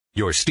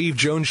Your Steve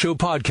Jones Show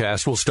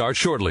podcast will start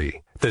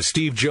shortly. The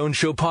Steve Jones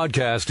Show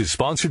podcast is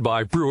sponsored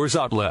by Brewers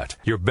Outlet,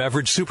 your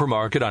beverage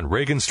supermarket on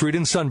Reagan Street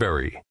in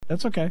Sunbury.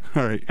 That's okay.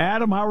 All right.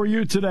 Adam, how are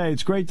you today?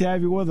 It's great to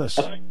have you with us.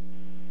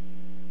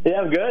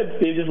 Yeah, I'm good,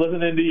 Steve. Just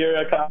listening to your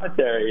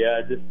commentary,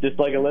 just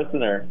like a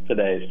listener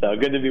today. So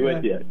good to be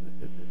with you.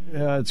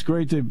 Yeah, it's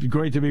great to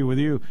be with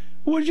you.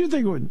 What did you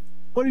think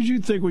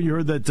when you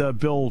heard that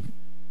Bill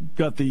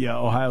got the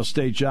Ohio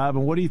State job,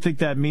 and what do you think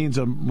that means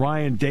on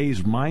Ryan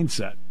Day's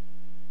mindset?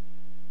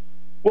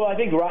 Well, I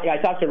think I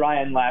talked to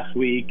Ryan last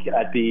week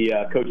at the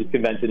coaches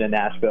convention in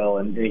Nashville,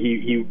 and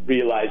he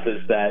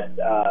realizes that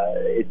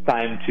it's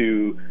time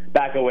to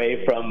back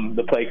away from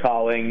the play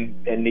calling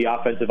and the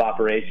offensive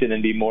operation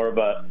and be more of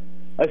a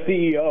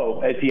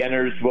CEO as he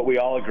enters what we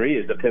all agree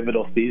is a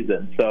pivotal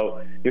season.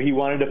 So he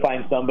wanted to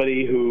find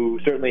somebody who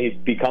certainly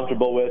he'd be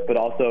comfortable with, but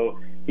also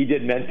he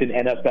did mention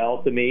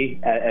NFL to me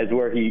as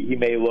where he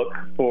may look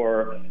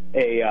for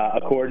a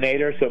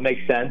coordinator. So it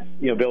makes sense.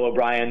 Bill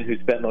O'Brien, who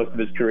spent most of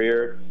his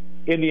career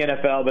in the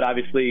NFL, but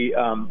obviously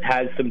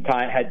had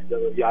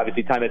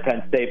obviously time at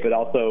Penn State, but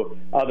also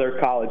other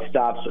college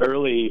stops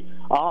early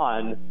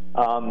on,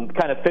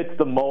 kind of fits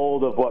the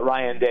mold of what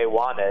Ryan Day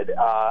wanted.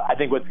 I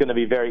think what's going to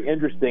be very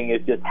interesting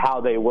is just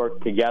how they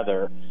work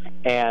together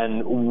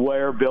and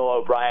where Bill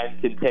O'Brien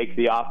can take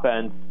the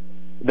offense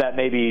that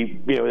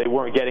maybe they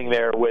weren't getting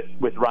there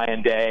with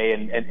Ryan Day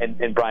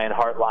and Brian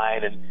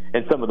Hartline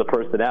and some of the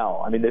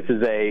personnel. I mean, this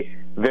is a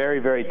very,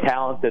 very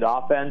talented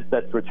offense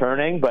that's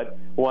returning, but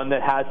one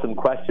that has some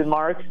question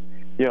marks.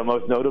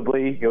 Most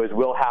notably, is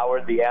Will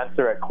Howard the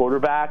answer at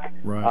quarterback?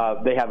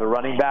 Right. They have a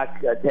running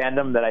back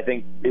tandem that I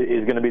think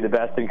is going to be the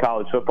best in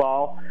college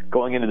football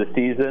going into the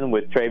season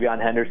with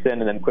Travion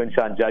Henderson and then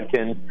Quinshon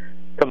Judkins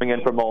coming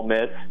in from Ole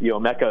Miss.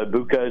 Mecca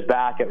Ibuka is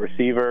back at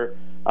receiver.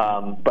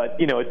 But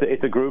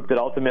it's a group that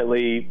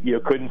ultimately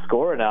couldn't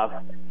score enough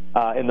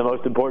in the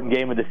most important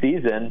game of the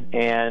season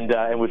and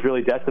was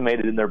really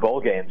decimated in their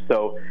bowl game.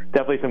 So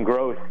definitely some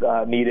growth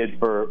needed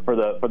for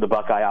the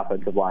Buckeye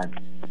offensive line.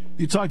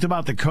 You talked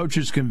about the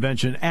coaches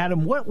convention.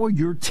 Adam, what were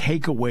your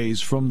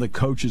takeaways from the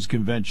coaches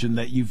convention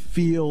that you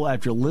feel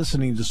after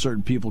listening to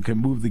certain people can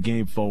move the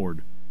game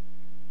forward?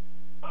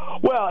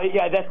 Well,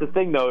 yeah, that's the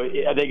thing, though.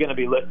 Are they going to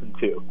be listened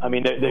to? I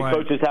mean, the Right.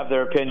 coaches have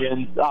their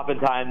opinions.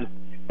 Oftentimes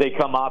they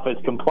come off as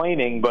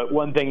complaining, but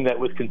one thing that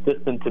was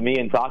consistent to me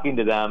in talking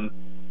to them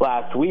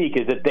last week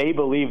is that they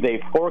believe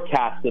they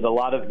forecasted a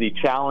lot of the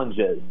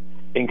challenges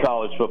in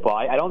college football.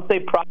 I don't say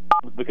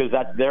problems because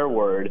that's their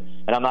word,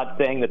 and I'm not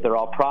saying that they're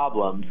all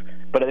problems,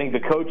 but I think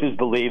the coaches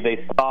believe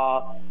they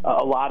saw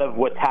a lot of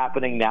what's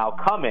happening now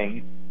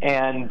coming,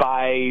 and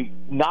by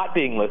not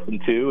being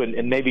listened to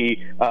and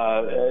maybe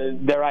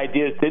their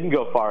ideas didn't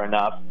go far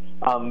enough,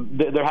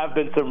 there have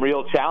been some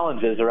real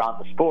challenges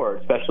around the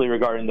sport, especially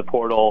regarding the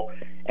portal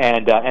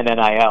and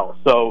NIL.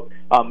 So,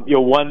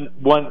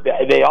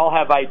 they all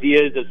have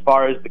ideas as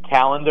far as the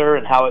calendar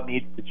and how it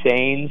needs to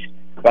change.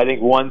 I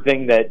think one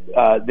thing that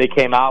they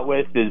came out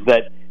with is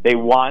that they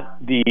want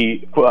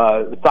the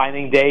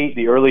signing date,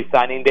 the early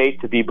signing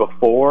date, to be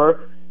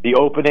before the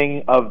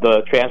opening of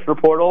the transfer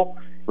portal.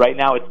 Right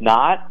now it's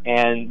not,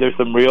 and there's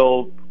some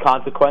real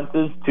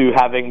consequences to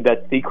having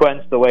that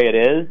sequence the way it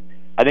is.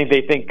 I think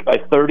they think a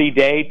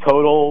 30-day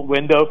total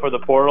window for the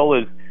portal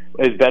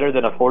is better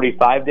than a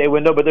 45-day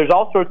window, but there's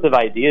all sorts of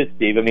ideas,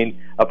 Steve. I mean,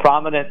 a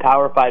prominent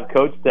Power 5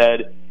 coach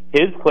said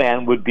his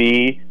plan would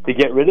be to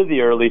get rid of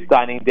the early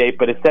signing date,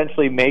 but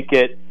essentially make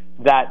it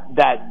that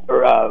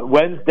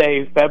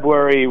Wednesday,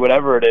 February,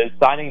 whatever it is,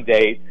 signing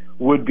date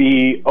would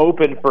be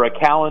open for a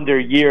calendar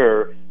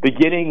year,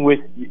 beginning with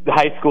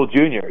high school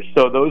juniors.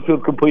 So those who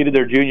have completed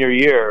their junior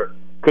year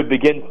could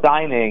begin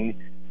signing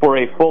for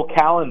a full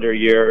calendar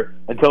year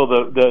until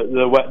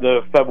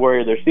the February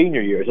of their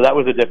senior year. So that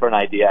was a different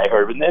idea I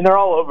heard, and they're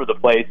all over the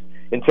place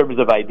in terms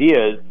of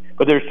ideas.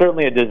 But there's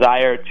certainly a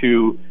desire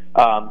to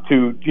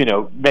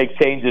make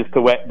changes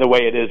to the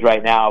way it is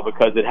right now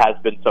because it has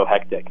been so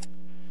hectic.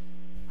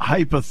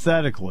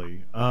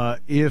 Hypothetically,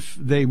 if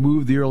they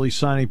move the early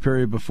signing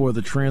period before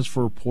the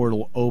transfer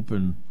portal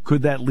open,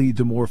 could that lead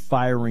to more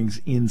firings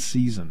in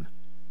season?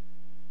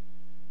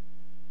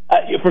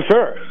 For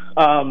sure.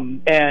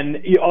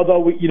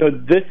 Although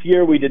this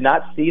year we did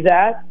not see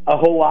that a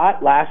whole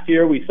lot. Last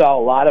year we saw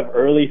a lot of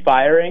early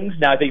firings.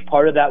 Now I think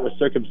part of that was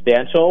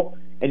circumstantial,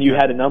 and you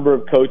had a number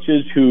of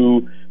coaches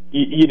who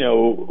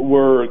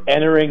were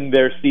entering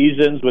their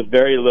seasons with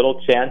very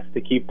little chance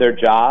to keep their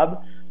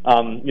job.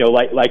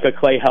 Like a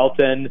Clay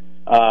Helton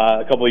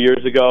a couple of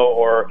years ago,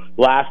 or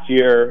last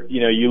year,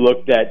 you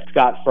looked at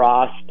Scott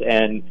Frost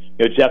and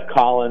Jeff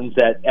Collins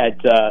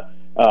at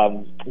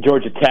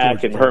Georgia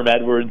Tech, and Herm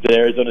Edwards at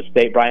Arizona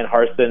State, Brian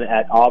Harsin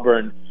at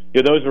Auburn.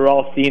 Those were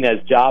all seen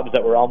as jobs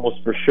that were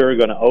almost for sure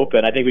going to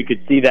open. I think we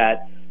could see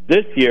that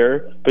this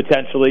year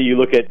potentially. You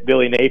look at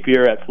Billy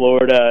Napier at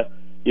Florida,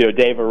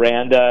 Dave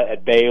Aranda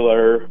at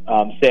Baylor,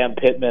 Sam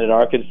Pittman at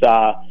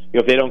Arkansas.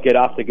 If they don't get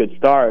off to good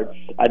starts,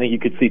 I think you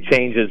could see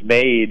changes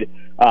made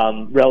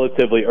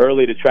relatively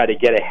early to try to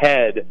get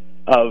ahead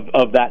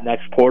of that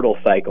next portal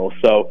cycle.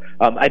 So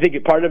I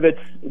think part of it's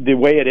the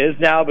way it is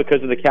now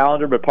because of the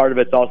calendar, but part of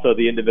it's also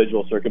the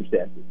individual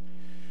circumstances.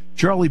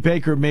 Charlie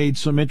Baker made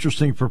some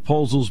interesting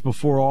proposals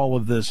before all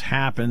of this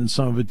happened,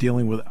 some of it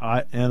dealing with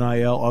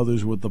NIL,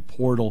 others with the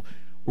portal.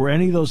 Were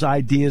any of those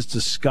ideas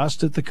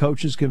discussed at the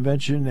coaches'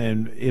 convention?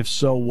 And if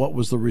so, what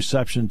was the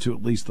reception to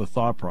at least the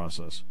thought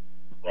process?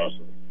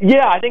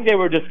 Yeah, I think they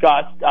were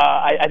discussed.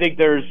 I think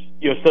there's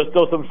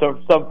still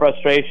some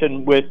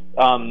frustration with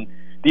the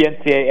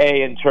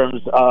NCAA in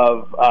terms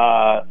of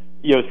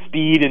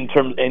speed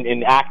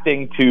in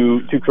acting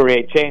to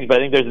create change. But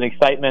I think there's an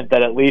excitement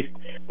that at least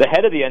the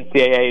head of the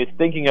NCAA is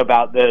thinking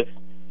about this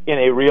in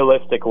a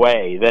realistic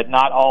way, that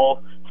not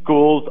all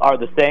schools are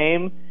the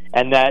same,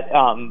 and that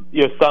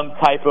some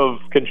type of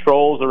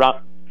controls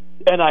around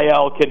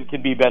NIL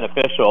can be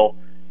beneficial.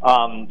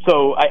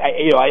 So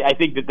I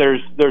think that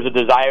there's a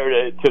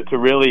desire to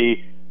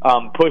really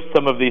push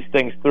some of these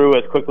things through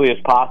as quickly as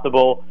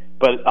possible,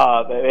 but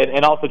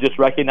and also just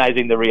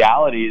recognizing the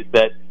realities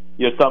that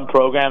some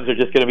programs are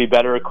just going to be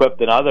better equipped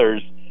than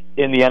others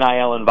in the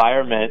NIL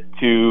environment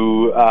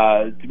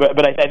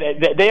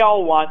but they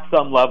all want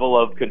some level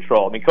of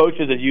control. I mean,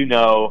 coaches, as you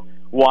know,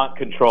 want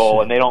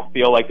control, and they don't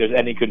feel like there's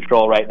any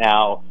control right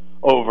now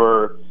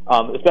over,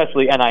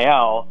 especially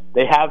NIL.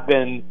 They have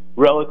been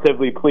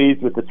relatively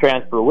pleased with the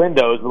transfer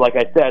windows, but like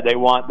I said, they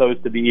want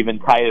those to be even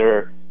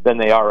tighter than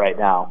they are right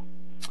now.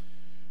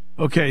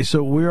 Okay,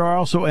 so we are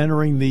also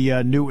entering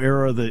the new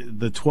era, the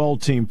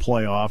 12-team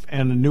playoff,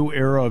 and a new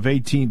era of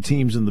 18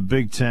 teams in the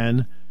Big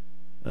Ten.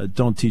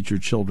 Don't teach your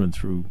children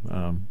through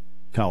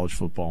college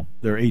football.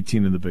 There are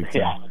 18 in the Big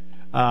Ten. Yeah.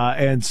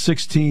 And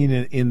 16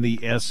 in the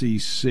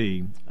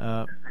SEC.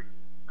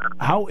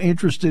 How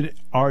interested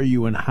are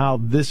you in how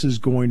this is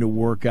going to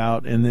work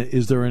out? And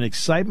is there an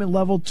excitement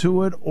level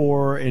to it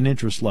or an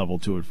interest level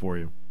to it for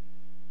you?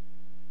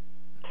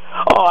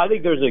 Oh, I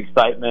think there's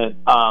excitement.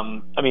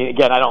 I mean,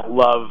 again, I don't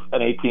love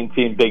an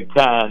 18-team Big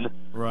Ten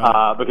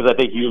because I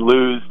think you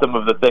lose some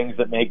of the things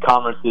that make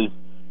conferences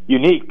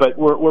unique. But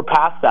we're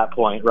past that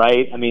point,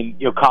 right? I mean,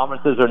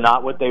 conferences are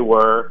not what they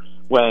were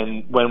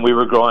when we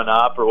were growing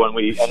up or when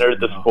we entered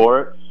the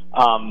sport.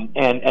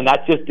 And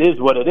that just is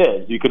what it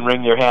is. You can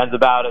wring your hands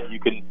about it. You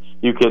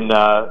can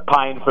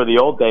pine for the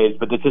old days,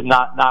 but this is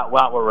not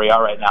where we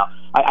are right now.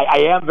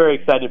 I am very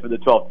excited for the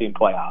 12-team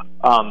playoff,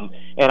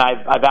 and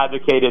I've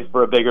advocated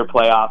for a bigger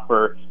playoff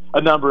for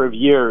a number of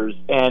years,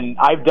 and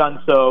I've done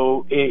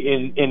so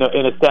in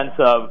a sense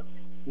of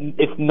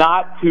it's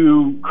not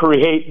to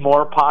create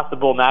more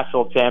possible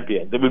national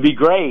champions. It would be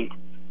great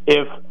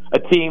if a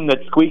team that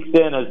squeaks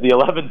in as the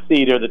 11th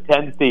seed or the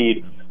 10th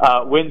seed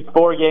wins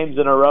 4 games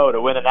in a row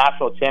to win a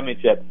national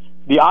championship.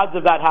 The odds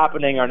of that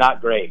happening are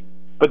not great.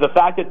 But the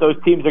fact that those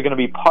teams are going to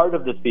be part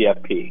of the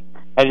CFP,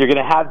 and you're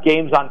going to have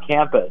games on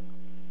campus,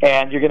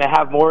 and you're going to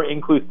have more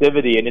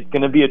inclusivity, and it's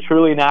going to be a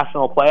truly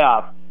national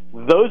playoff,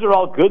 those are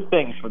all good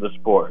things for the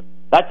sport.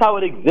 That's how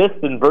it exists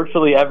in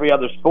virtually every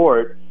other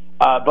sport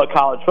but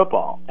college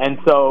football. And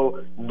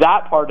so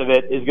that part of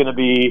it is going to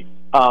be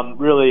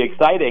really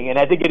exciting, and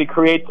I think it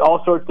creates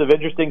all sorts of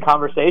interesting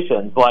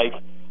conversations, like,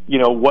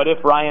 what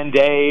if Ryan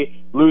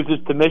Day loses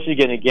to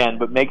Michigan again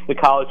but makes the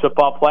college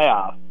football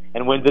playoff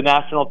and wins a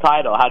national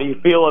title? How do you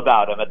feel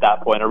about him at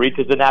that point, or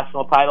reaches a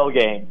national title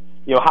game?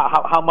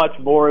 How much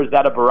more is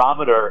that a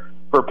barometer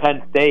for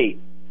Penn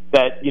State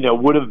that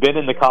would have been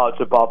in the college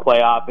football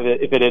playoff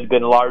if it had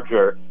been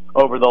larger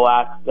over the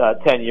last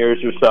 10 years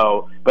or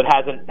so, but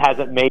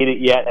hasn't made it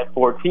yet at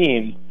 4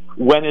 teams?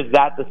 When is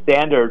that the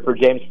standard for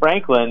James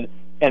Franklin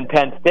and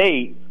Penn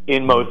State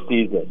in most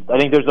seasons? I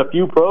think there's a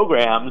few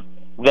programs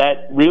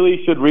that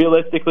really should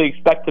realistically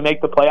expect to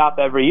make the playoff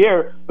every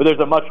year, but there's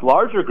a much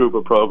larger group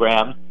of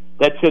programs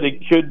that should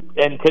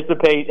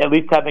anticipate at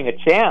least having a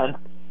chance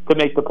to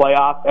make the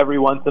playoff every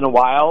once in a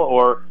while,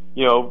 or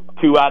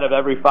 2 out of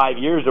every 5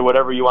 years, or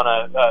whatever you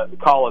want to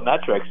call a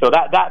metric. So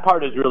that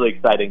part is really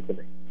exciting to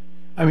me.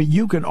 I mean,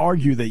 you can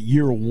argue that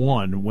year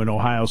one, when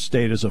Ohio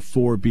State as a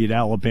 4 beat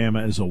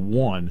Alabama as a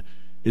 1,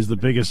 is the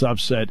biggest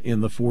upset in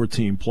the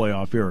 4-team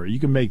playoff era. You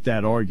can make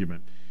that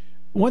argument.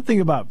 One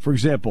thing about, for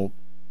example,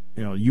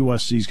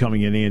 USC's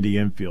coming in Andy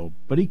Enfield,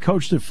 but he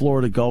coached at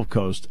Florida Gulf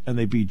Coast, and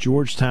they beat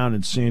Georgetown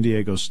and San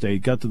Diego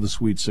State, got to the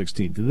Sweet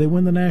 16. Did they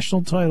win the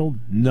national title?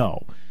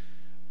 No.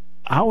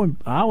 How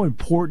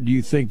important do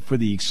you think for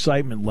the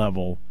excitement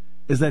level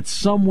is that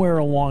somewhere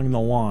along the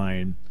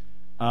line,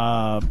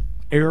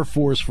 Air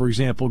Force, for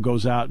example,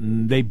 goes out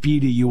and they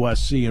beat a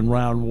USC in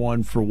round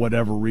 1 for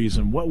whatever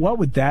reason? What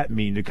would that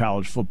mean to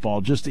college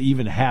football, just to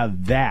even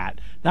have that?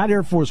 Not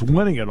Air Force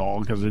winning it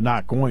all, because they're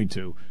not going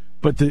to,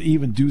 but to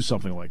even do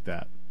something like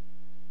that.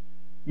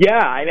 Yeah,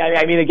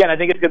 I mean, again, I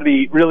think it's going to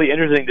be really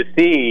interesting to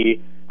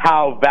see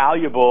how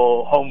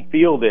valuable home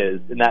field is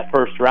in that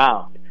first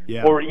round.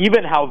 Yeah. Or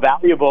even how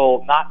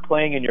valuable not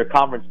playing in your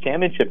conference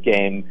championship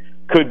game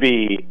could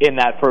be in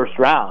that first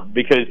round,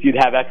 because you'd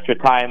have extra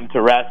time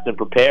to rest and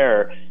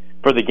prepare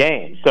for the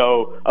game.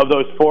 So of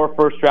those 4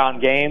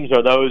 first-round games,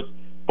 are those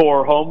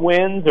 4 home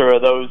wins, or are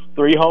those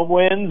 3 home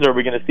wins? Are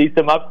we going to see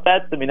some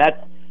upsets? I mean,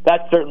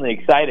 that's certainly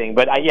exciting.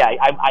 But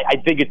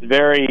I think it's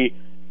very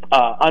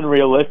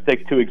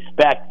unrealistic to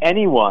expect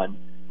anyone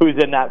who's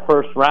in that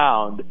first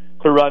round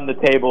to run the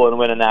table and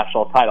win a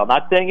national title.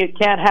 Not saying it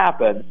can't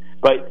happen,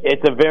 but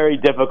it's a very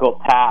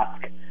difficult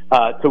task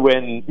to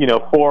win,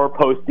 4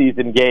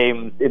 postseason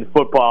games in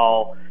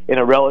football in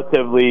a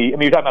relatively,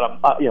 you're talking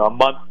about a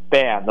month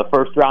span. The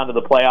first round of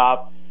the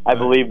playoff, I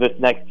believe this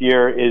next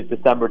year, is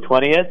December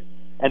 20th,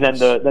 and then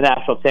the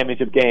national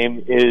championship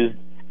game is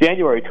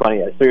January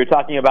 20th. So you're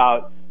talking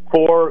about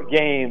 4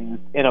 games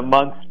in a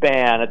month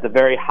span at the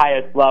very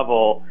highest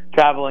level,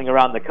 traveling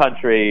around the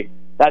country.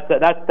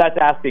 That's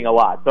asking a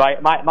lot. So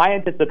my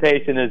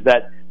anticipation is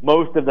that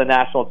most of the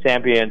national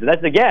champions, and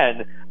that's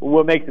again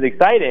what makes it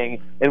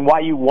exciting and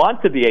why you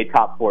want to be a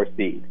top 4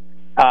 seed,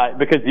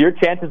 because your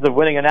chances of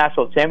winning a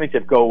national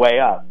championship go way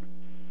up.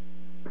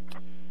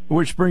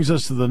 Which brings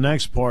us to the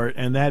next part,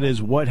 and that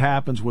is what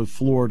happens with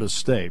Florida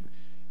State.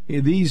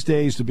 These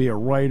days, to be a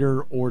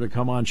writer or to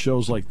come on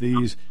shows like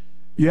these,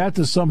 you have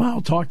to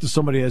somehow talk to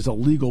somebody who has a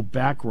legal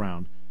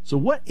background. So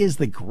what is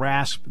the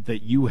grasp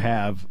that you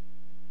have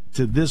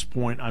to this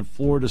point on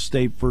Florida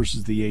State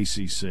versus the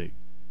ACC?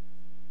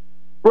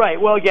 Right.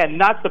 Well, again,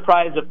 not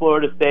surprised that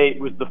Florida State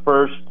was the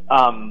first,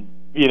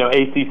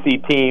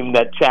 ACC team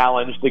that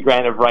challenged the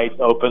grant of rights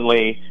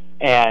openly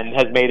and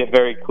has made it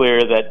very clear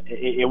that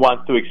it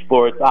wants to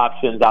explore its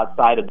options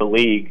outside of the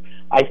league.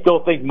 I still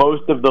think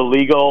most of the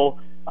legal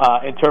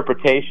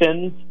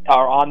interpretations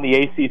are on the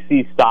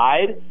ACC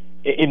side,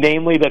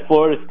 namely that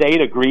Florida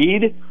State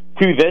agreed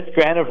to this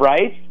grant of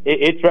rights.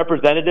 Its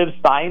representatives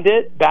signed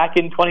it back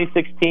in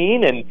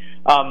 2016, and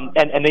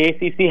the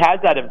ACC has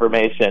that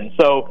information.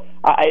 So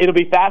it'll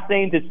be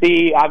fascinating to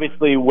see,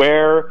 obviously,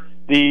 where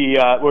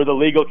the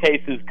legal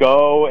cases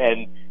go,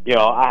 and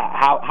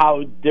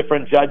how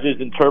different judges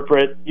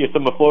interpret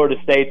some of Florida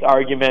State's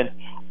arguments.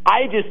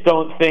 I just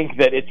don't think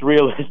that it's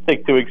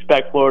realistic to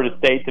expect Florida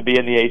State to be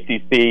in the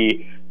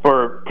ACC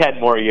for 10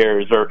 more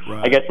years, or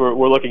right. I guess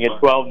we're looking at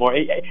 12 more.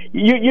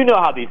 You know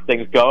how these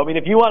things go.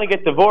 If you want to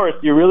get divorced,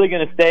 you're really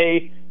going to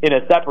stay in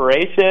a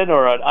separation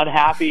or an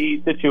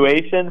unhappy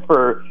situation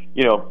for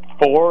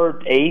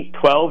 4, 8,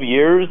 12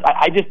 years.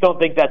 I just don't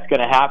think that's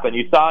going to happen.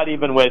 You saw it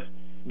even with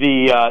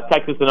the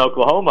Texas and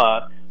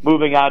Oklahoma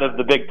moving out of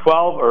the Big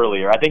 12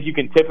 earlier. I think you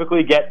can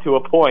typically get to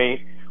a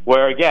point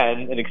where,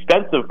 again, an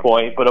expensive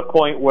point, but a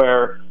point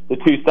where the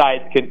two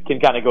sides can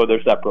kind of go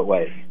their separate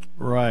ways.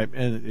 Right,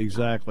 and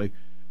exactly.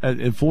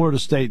 And Florida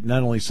State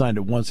not only signed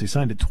it once, they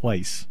signed it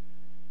twice.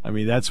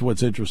 That's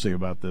what's interesting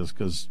about this,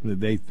 because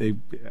they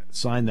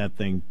signed that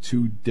thing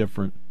 2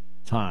 different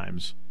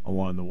times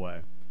along the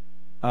way.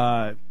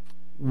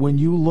 When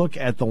you look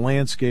at the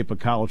landscape of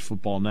college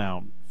football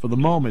now, for the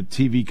moment,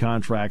 TV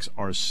contracts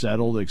are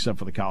settled except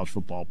for the college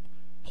football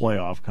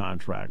playoff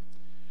contract.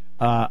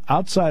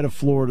 Outside of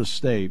Florida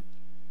State,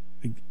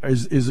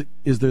 is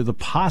there the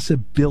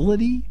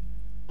possibility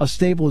of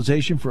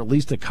stabilization for at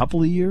least a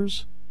couple of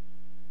years?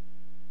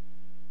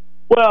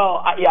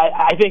 Well,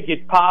 I think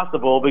it's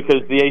possible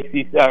because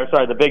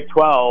the Big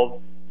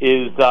 12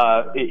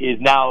 is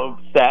now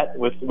set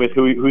with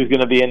who's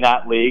going to be in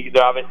that league.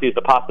 There obviously is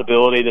a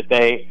possibility that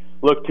they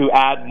look to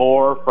add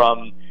more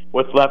from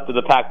what's left of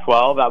the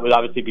Pac-12. That would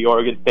obviously be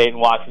Oregon State and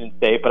Washington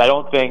State, but I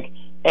don't think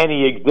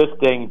any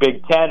existing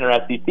Big 10 or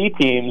SEC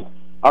teams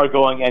are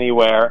going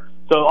anywhere.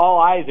 So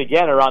all eyes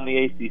again are on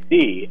the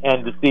ACC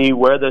and to see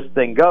where this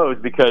thing goes,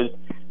 because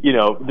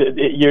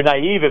you're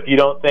naive if you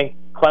don't think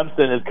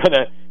Clemson is going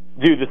to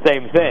do the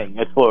same thing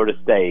as Florida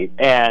State,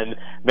 and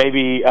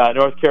maybe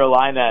North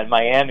Carolina and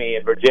Miami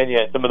and Virginia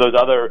and some of those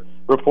other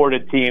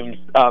reported teams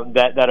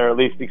that are at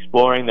least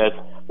exploring this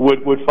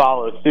would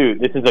follow suit.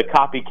 This is a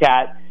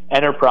copycat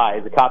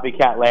enterprise, a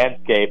copycat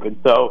landscape, and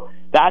so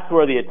that's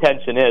where the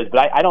attention is.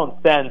 But I don't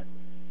sense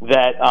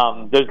that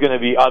there's going to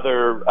be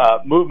other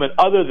movement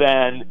other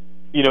than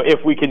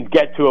if we can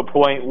get to a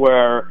point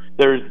where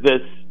there's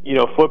this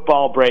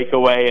football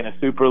breakaway and a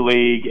super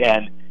league,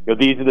 and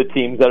these are the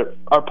teams that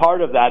are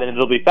part of that, and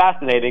it'll be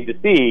fascinating to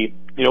see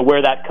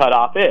where that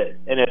cutoff is,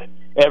 and if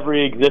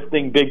every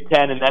existing Big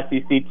Ten and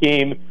SEC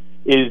team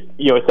is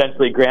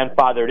essentially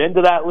grandfathered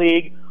into that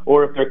league,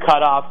 or if there are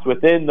cutoffs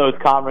within those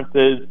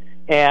conferences,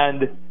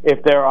 and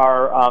if there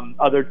are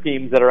other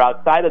teams that are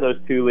outside of those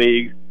 2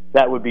 leagues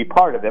that would be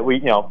part of it.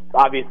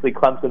 Obviously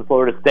Clemson,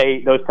 Florida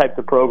State, those types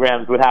of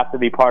programs would have to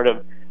be part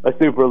of a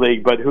super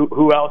league, but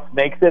who else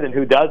makes it and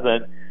who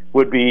doesn't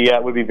would be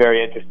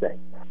very interesting.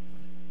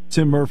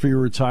 Tim Murphy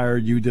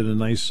retired. You did a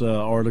nice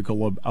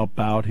article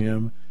about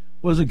him.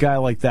 What does a guy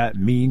like that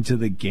mean to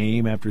the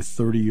game after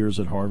 30 years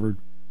at Harvard?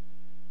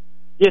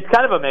 Yeah, it's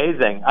kind of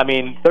amazing.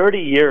 30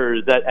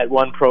 years at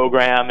one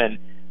program, and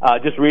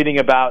just reading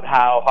about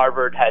how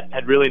Harvard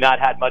had really not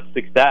had much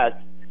success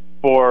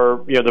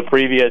for the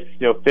previous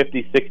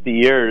 50, 60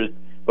 years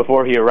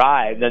before he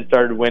arrived, then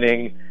started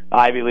winning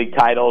Ivy League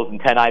titles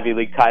and 10 Ivy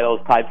League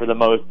titles, tied for the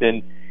most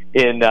in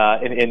in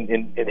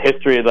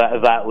history of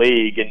that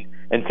league,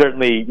 and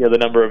certainly the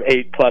number of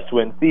 8+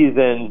 win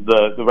seasons,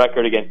 the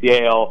record against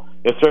Yale.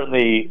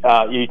 Certainly,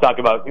 you talk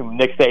about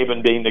Nick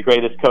Saban being the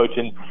greatest coach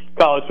in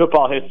college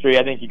football history.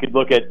 I think you could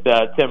look at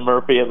Tim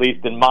Murphy, at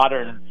least in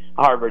modern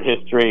Harvard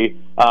history,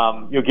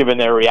 given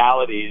their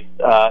realities,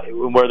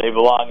 where they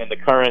belong in the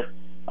current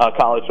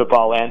college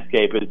football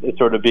landscape, is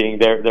sort of being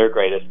their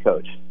greatest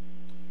coach.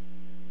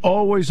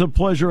 Always a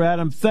pleasure,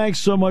 Adam. Thanks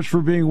so much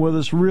for being with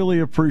us. Really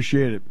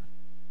appreciate it.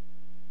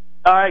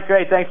 All right,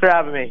 great. Thanks for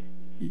having me.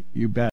 You bet.